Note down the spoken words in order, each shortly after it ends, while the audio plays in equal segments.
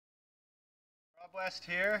West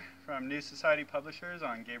here from New Society Publishers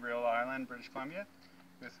on Gabriel Island, British Columbia,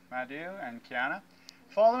 with Madhu and Kiana.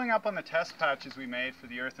 Following up on the test patches we made for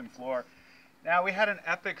the earthen floor. Now we had an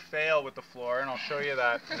epic fail with the floor, and I'll show you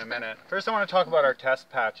that in a minute. First I want to talk about our test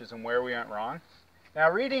patches and where we went wrong.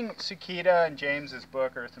 Now reading Sukita and James's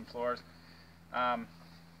book, Earthen Floors,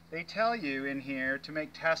 they tell you in here to make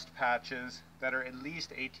test patches that are at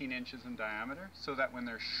least 18 inches in diameter, so that when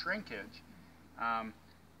there's shrinkage,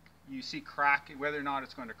 you see cracking, whether or not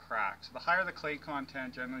it's going to crack. So the higher the clay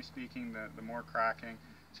content, generally speaking, the more cracking.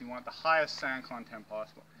 So you want the highest sand content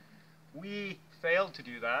possible. We failed to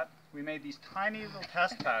do that. We made these tiny little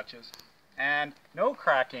test patches, and no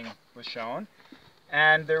cracking was shown.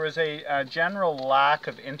 And there was a general lack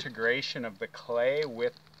of integration of the clay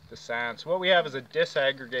with the sand. So what we have is a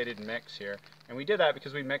disaggregated mix here. And we did that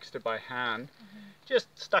because we mixed it by hand. Just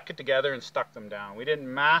stuck it together and stuck them down. We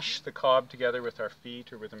didn't mash the cob together with our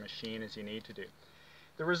feet or with a machine as you need to do.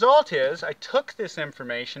 The result is I took this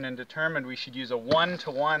information and determined we should use a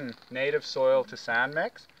 1-to-1 native soil to sand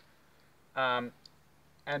mix and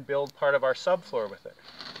build part of our subfloor with it.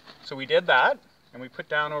 So we did that, and we put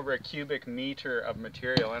down over a cubic meter of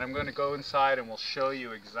material, and I'm going to go inside and we'll show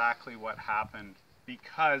you exactly what happened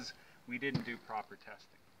because we didn't do proper testing.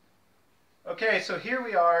 Okay, so here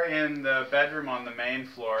we are in the bedroom on the main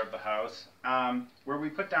floor of the house, where we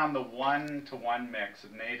put down the 1-to-1 mix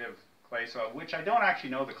of native clay soil, which I don't actually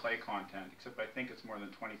know the clay content, except I think it's more than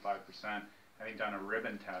 25%, having done a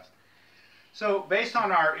ribbon test. So based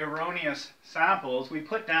on our erroneous samples, we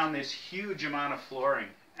put down this huge amount of flooring,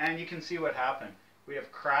 and you can see what happened. We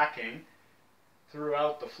have cracking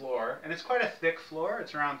throughout the floor, and it's quite a thick floor.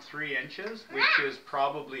 It's around 3 inches, which is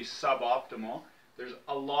probably suboptimal. There's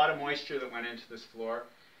a lot of moisture that went into this floor,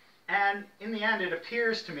 and in the end it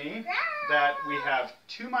appears to me that we have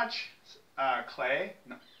too much clay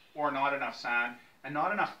or not enough sand and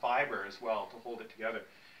not enough fiber as well to hold it together.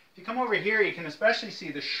 If you come over here, you can especially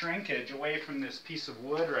see the shrinkage away from this piece of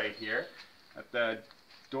wood right here at the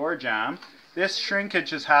door jamb. This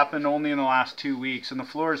shrinkage has happened only in the last 2 weeks, and the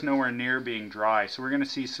floor is nowhere near being dry, so we're going to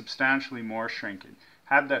see substantially more shrinkage.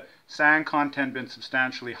 Had the sand content been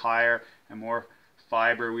substantially higher and more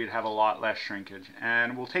fiber, we'd have a lot less shrinkage.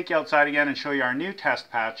 And we'll take you outside again and show you our new test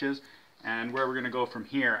patches and where we're going to go from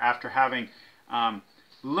here after having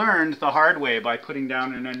learned the hard way by putting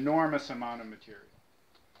down an enormous amount of material.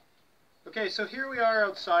 Okay, so here we are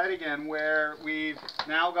outside again where we've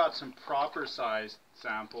now got some proper sized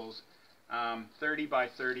samples, 30 by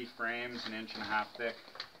 30 frames, 1.5 inches thick.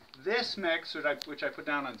 This mix, which I put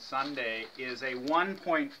down on Sunday, is a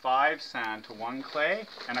 1.5 sand to 1 clay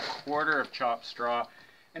and 1/4 of chopped straw.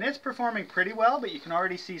 And it's performing pretty well, but you can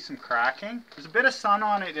already see some cracking. There's a bit of sun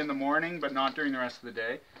on it in the morning, but not during the rest of the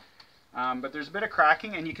day. But there's a bit of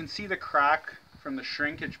cracking, and you can see the crack from the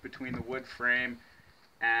shrinkage between the wood frame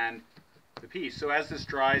and the piece. So as this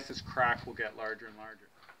dries, this crack will get larger and larger.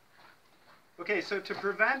 Okay, so to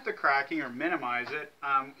prevent the cracking or minimize it,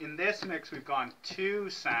 in this mix we've gone 2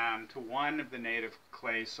 sand to 1 of the native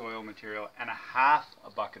clay soil material and 1/2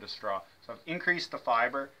 a bucket of straw. So I've increased the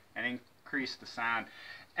fiber and increased the sand.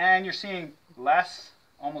 And you're seeing less,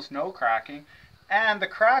 almost no cracking. And the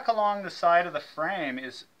crack along the side of the frame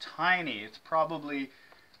is tiny. It's probably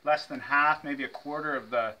less than half, maybe 1/4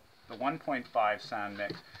 of the 1.5 sand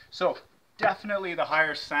mix. So definitely the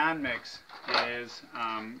higher sand mix is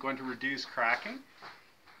going to reduce cracking.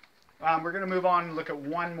 We're going to move on and look at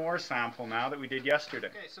one more sample now that we did yesterday.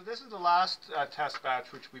 Okay, so this is the last test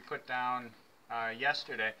batch which we put down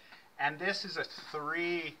yesterday, and this is a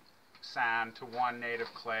 3 sand to 1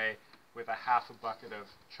 native clay with 1/2 a bucket of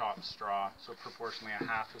chopped straw, so proportionally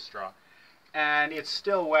 1/2 a straw. And it's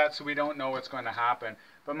still wet, so we don't know what's going to happen.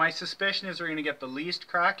 But my suspicion is we're going to get the least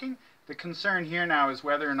cracking. The concern here now is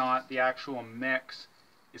whether or not the actual mix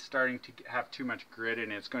is starting to have too much grit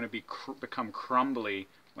in it. It's going to become crumbly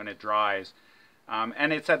when it dries.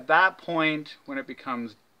 And it's at that point when it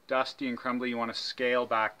becomes dusty and crumbly you want to scale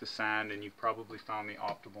back the sand, and you've probably found the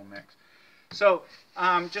optimal mix. So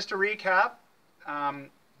just to recap,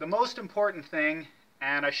 the most important thing,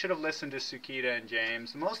 and I should have listened to Sukita and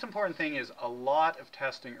James, the most important thing is a lot of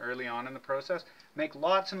testing early on in the process. Make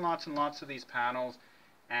lots and lots and lots of these panels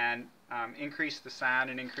and increase the sand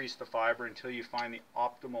and increase the fiber until you find the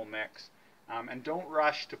optimal mix. And don't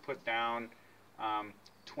rush to put down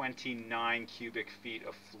 29 cubic feet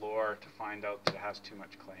of floor to find out that it has too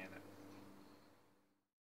much clay in it.